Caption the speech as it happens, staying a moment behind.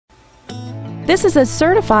This is a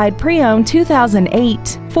certified pre-owned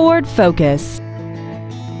 2008 Ford Focus.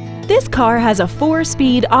 This car has a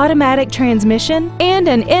 4-speed automatic transmission and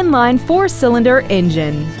an inline 4-cylinder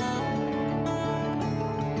engine.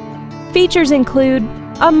 Features include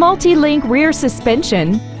a multi-link rear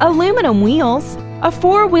suspension, aluminum wheels, a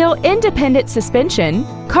 4-wheel independent suspension,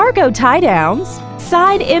 cargo tie-downs,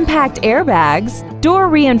 side impact airbags, door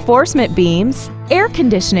reinforcement beams, air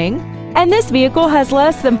conditioning, and this vehicle has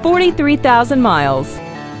less than 43,000 miles.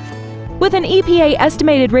 With an EPA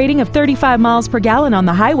estimated rating of 35 miles per gallon on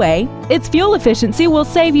the highway, its fuel efficiency will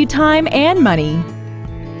save you time and money.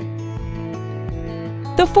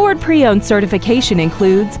 The Ford Pre-Owned certification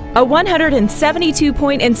includes a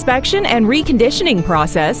 172-point inspection and reconditioning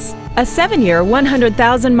process, a 7-year,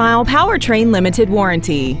 100,000-mile powertrain limited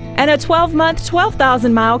warranty, and a 12-month,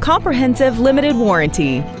 12,000-mile comprehensive limited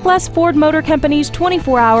warranty, plus Ford Motor Company's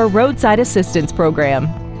 24-hour roadside assistance program.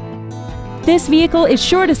 This vehicle is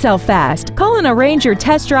sure to sell fast. Call and arrange your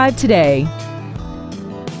test drive today.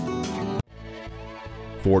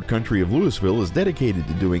 Ford Country of Lewisville is dedicated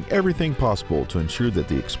to doing everything possible to ensure that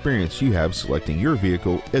the experience you have selecting your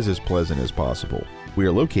vehicle is as pleasant as possible. We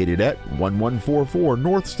are located at 1144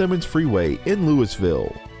 North Stemmons Freeway in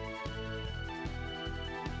Lewisville.